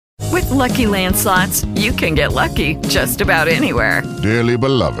Lucky Land Slots, you can get lucky just about anywhere. Dearly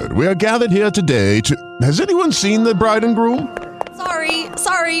beloved, we are gathered here today to... Has anyone seen the bride and groom?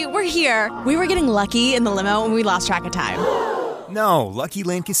 Sorry, we're here. We were getting lucky in the limo and we lost track of time. No, Lucky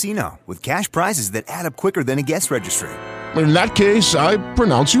Land Casino, with cash prizes that add up quicker than a guest registry. In that case, I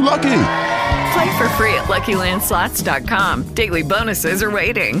pronounce you lucky. Play for free at LuckyLandSlots.com. Daily bonuses are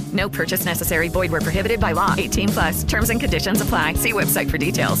waiting. No purchase necessary. Void where prohibited by law. 18+. Terms and conditions apply. See website for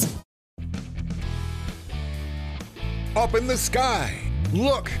details. Up in the sky.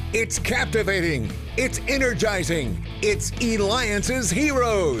 Look, it's captivating. It's energizing. It's Alliance's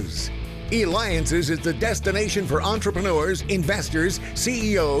Heroes. Alliance's is the destination for entrepreneurs, investors,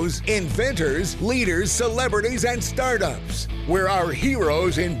 CEOs, inventors, leaders, celebrities, and startups, where our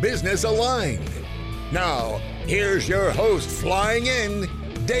heroes in business align. Now, here's your host flying in,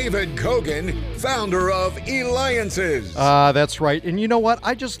 David Kogan, founder of Alliance's. That's right. And you know what?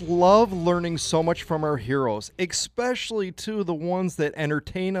 I just love learning so much from our heroes, especially to the ones that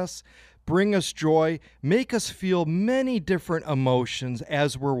entertain us, bring us joy, make us feel many different emotions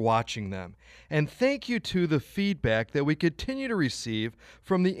as we're watching them. And thank you to the feedback that we continue to receive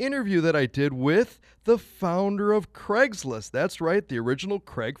from the interview that I did with the founder of Craigslist. That's right, the original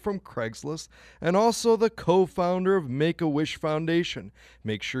Craig from Craigslist, and also the co-founder of Make-A-Wish Foundation.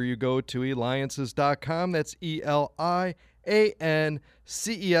 Make sure you go to Alliances.com. That's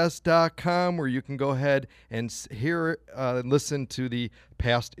ELIANCES.com, where you can go ahead and listen to the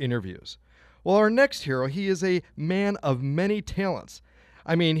past interviews. Well, our next hero, he is a man of many talents.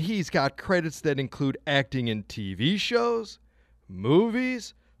 I mean, he's got credits that include acting in TV shows,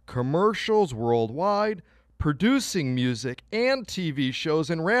 movies, commercials worldwide, producing music and TV shows,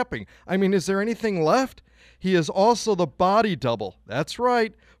 and rapping. I mean, is there anything left? He is also the body double. That's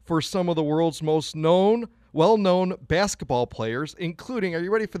right, for some of the world's most well-known basketball players, including, are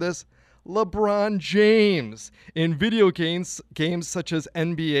you ready for this? LeBron James in video games such as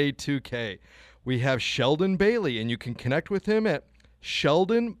NBA 2K. We have Sheldon Bailey, and you can connect with him at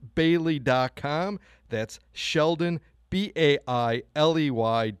SheldonBailey.com. That's Sheldon, BAILEY.com.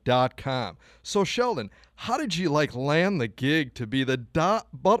 So Sheldon, how did you land the gig to be the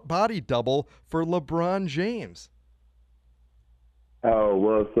body double for LeBron James? Oh,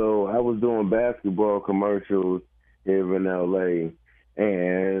 well, so I was doing basketball commercials here in L.A.,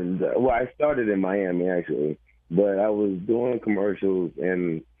 and, I started in Miami, actually, but I was doing commercials,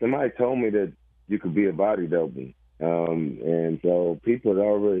 and somebody told me that you could be a body double. And so people has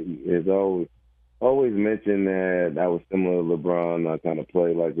always mentioned that I was similar to LeBron. I kind of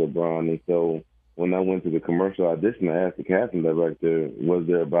played like LeBron. And so when I went to the commercial audition, I asked the casting director, was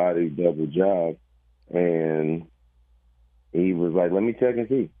there a body double job? And he was like, let me check and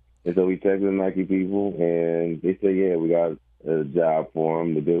see. And so we checked with Nike people, and they said, yeah, we got a job for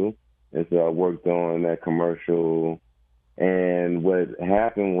him to do. And so I worked on that commercial. And what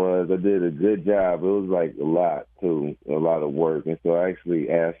happened was I did a good job. It was a lot of work. And so I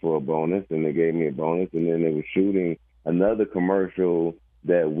actually asked for a bonus, and they gave me a bonus. And then they were shooting another commercial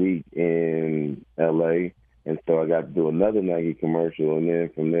that week in L.A., and so I got to do another Nike commercial. And then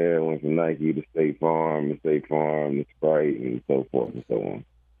from there, I went from Nike to State Farm, to Sprite, and so forth and so on.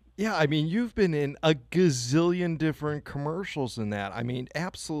 Yeah, I mean, you've been in a gazillion different commercials in that. I mean,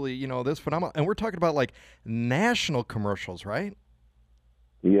 absolutely, this phenomenal. And we're talking about national commercials, right?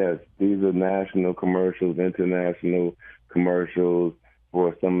 Yes, these are national commercials, international commercials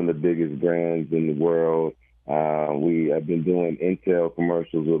for some of the biggest brands in the world. I've been doing Intel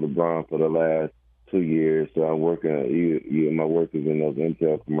commercials with LeBron for the last 2 years, so I'm working. My work is in those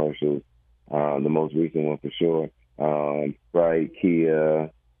Intel commercials. The most recent one for sure. Sprite,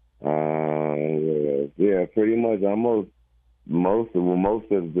 Kia. Yeah, pretty much almost most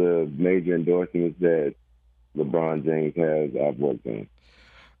of the major endorsements that LeBron James has, I've worked on.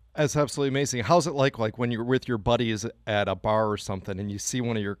 That's absolutely amazing. How's it like when you're with your buddies at a bar or something and you see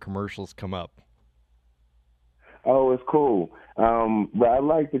one of your commercials come up? Oh, it's cool. But I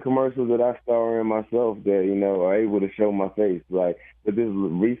like the commercials that I star in myself that, are able to show my face. But this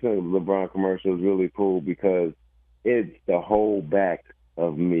recent LeBron commercial is really cool because it's the whole back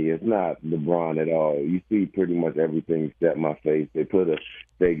of me. It's not LeBron at all. You see pretty much everything except my face. They put a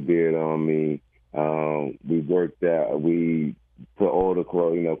fake beard on me. We put all the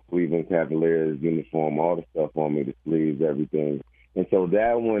Cleveland Cavaliers uniform, all the stuff on me, the sleeves, everything. And so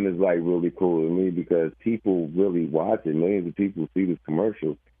that one is really cool to me because people really watch it. Millions of people see this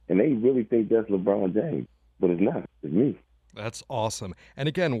commercial and they really think that's LeBron James, but it's not. It's me. That's awesome. And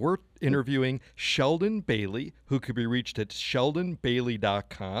again, we're interviewing Sheldon Bailey, who could be reached at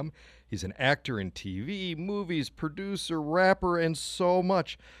SheldonBailey.com. He's an actor in TV, movies, producer, rapper, and so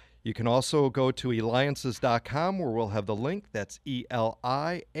much. You can also go to eliances.com where we'll have the link. That's ELIANCES.com,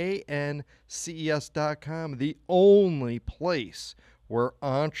 the only place where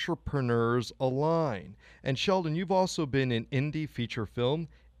entrepreneurs align. And Sheldon, you've also been in indie feature film,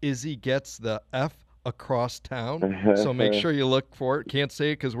 Izzy Gets the F Across Town. So make sure you look for it. Can't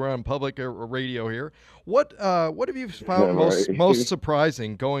say it because we're on public radio here. What have you found most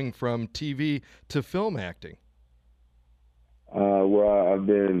surprising going from TV to film acting? Well, I've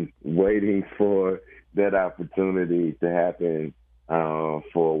been waiting for that opportunity to happen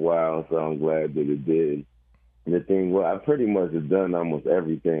for a while, so I'm glad that it did. The thing, well, I pretty much have done almost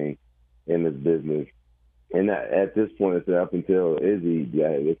everything in this business. And at this point, it's up until Izzy,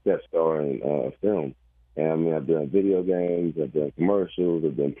 except starring film. And I mean, I've done video games, I've done commercials,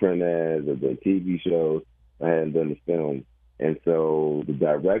 I've done print ads, I've done TV shows. I hadn't done the film. And so the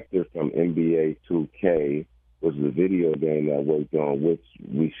director from NBA 2K was the video game that I worked on, which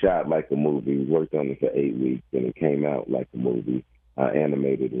we shot like a movie. We worked on it for 8 weeks, and it came out like a movie,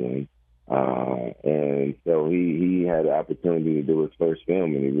 animated one. And so he had the opportunity to do his first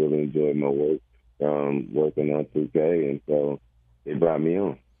film, and he really enjoyed my work working on 2K, and so it brought me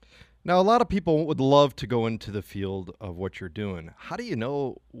on. Now, a lot of people would love to go into the field of what you're doing. How do you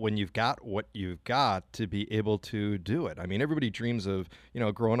know when you've got what you've got to be able to do it? I mean, everybody dreams of,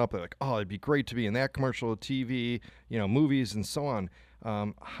 growing up like, oh, it'd be great to be in that commercial, TV, movies and so on.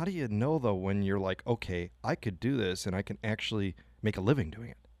 How do you know, though, when you're like, okay, I could do this and I can actually make a living doing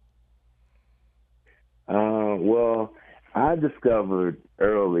it? Well, I discovered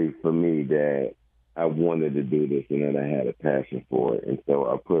early for me that I wanted to do this and that I had a passion for it. And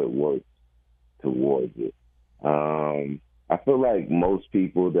so I put work towards it. I feel like most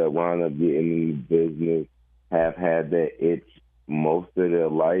people that wind up getting in the business have had that itch most of their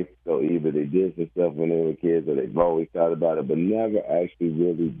life. So either they did some stuff when they were kids or they've always thought about it, but never actually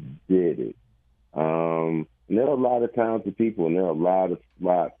really did it. And there are a lot of talented people and there are a lot of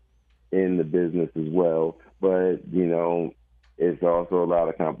slots in the business as well. But, it's also a lot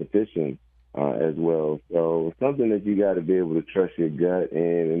of competition as well. So it's something that you got to be able to trust your gut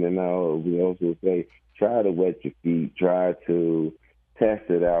in. And then we also say, try to wet your feet, try to test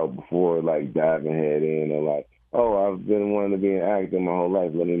it out before like diving head in or like, oh, I've been wanting to be an actor my whole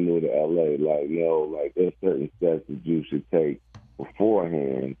life. Let me move to LA. Like there's certain steps that you should take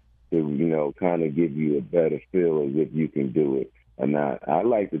beforehand to, kind of give you a better feel as if you can do it or not. I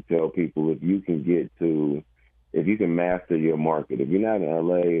like to tell people if you can master your market, if you're not in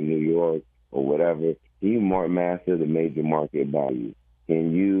LA, New York, or whatever, you master the major market value.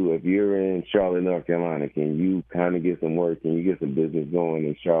 Can you, if you're in Charlotte, North Carolina, can you kind of get some work? Can you get some business going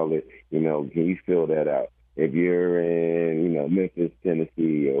in Charlotte? Can you fill that out? If you're in, Memphis,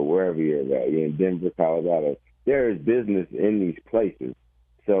 Tennessee, or wherever you're at, you're in Denver, Colorado, there is business in these places.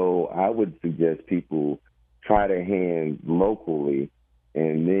 So I would suggest people try their hand locally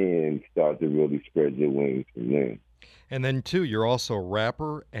and then start to really spread your wings from there. And then, too, you're also a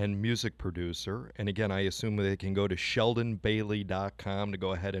rapper and music producer. And again, I assume they can go to sheldonbailey.com to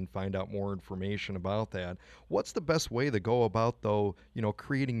go ahead and find out more information about that. What's the best way to go about, though,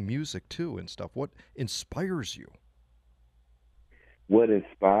 creating music, too, and stuff? What inspires you? What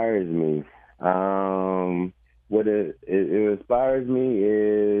inspires me? What it inspires me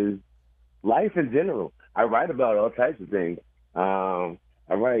is life in general. I write about all types of things. I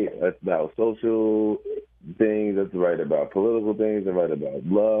write about social things, I write about political things, I write about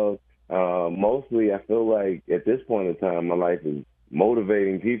love. Mostly, I feel like at this point in time, my life is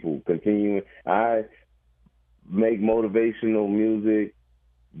motivating people, continuing. I make motivational music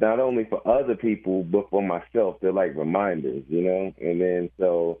not only for other people, but for myself. They're like reminders, And then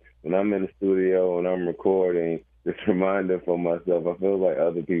so when I'm in the studio and I'm recording, this reminder for myself, I feel like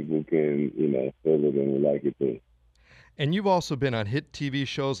other people can, feel it and like it too. And you've also been on hit TV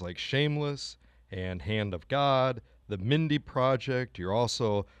shows like Shameless and Hand of God, The Mindy Project. You're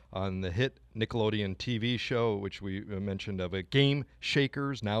also on the hit Nickelodeon TV show, which we mentioned of Game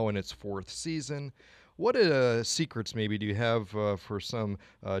Shakers, now in its 4th season. What secrets maybe do you have for some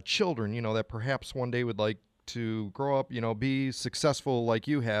children, that perhaps one day would like to grow up, be successful like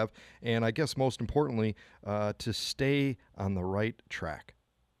you have, and I guess most importantly, to stay on the right track?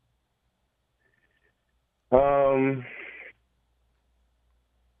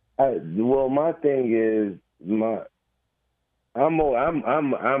 Well, my thing is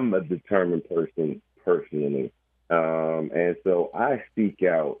I'm a determined person personally, and so I seek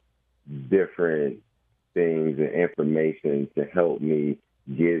out different things and information to help me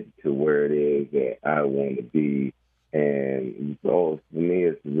get to where it is that I want to be. And so for me,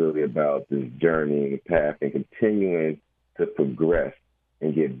 it's really about this journey and path and continuing to progress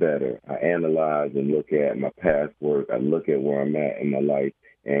and get better. I analyze and look at my past work. I look at where I'm at in my life,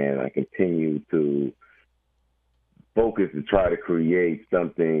 and I continue to focus to try to create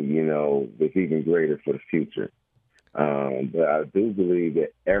something, that's even greater for the future. But I do believe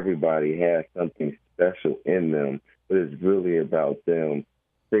that everybody has something special in them, but it's really about them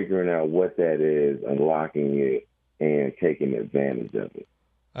figuring out what that is, unlocking it, and taking advantage of it.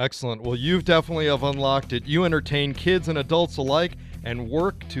 Excellent. Well, you've definitely have unlocked it. You entertain kids and adults alike and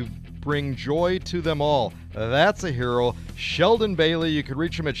work to bring joy to them all. That's a hero. Sheldon Bailey. You can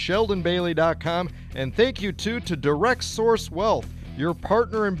reach him at sheldonbailey.com. And thank you, too, to Direct Source Wealth, your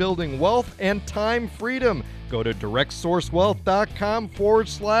partner in building wealth and time freedom. Go to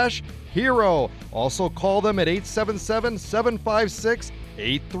directsourcewealth.com/hero. Also call them at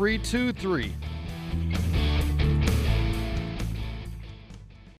 877-756-8323.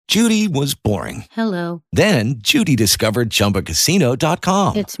 Judy was boring. Hello. Then Judy discovered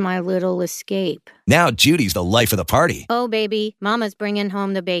ChumbaCasino.com. It's my little escape. Now Judy's the life of the party. Oh, baby, mama's bringing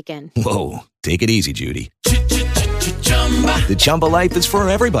home the bacon. Whoa, take it easy, Judy. The Chumba life is for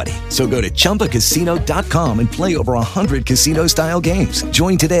everybody. So go to ChumbaCasino.com and play over 100 casino-style games.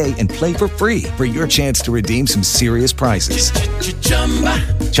 Join today and play for free for your chance to redeem some serious prizes.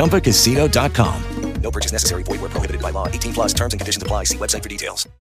 ChumbaCasino.com. No purchase necessary. Void where prohibited by law. 18+ terms and conditions apply. See website for details.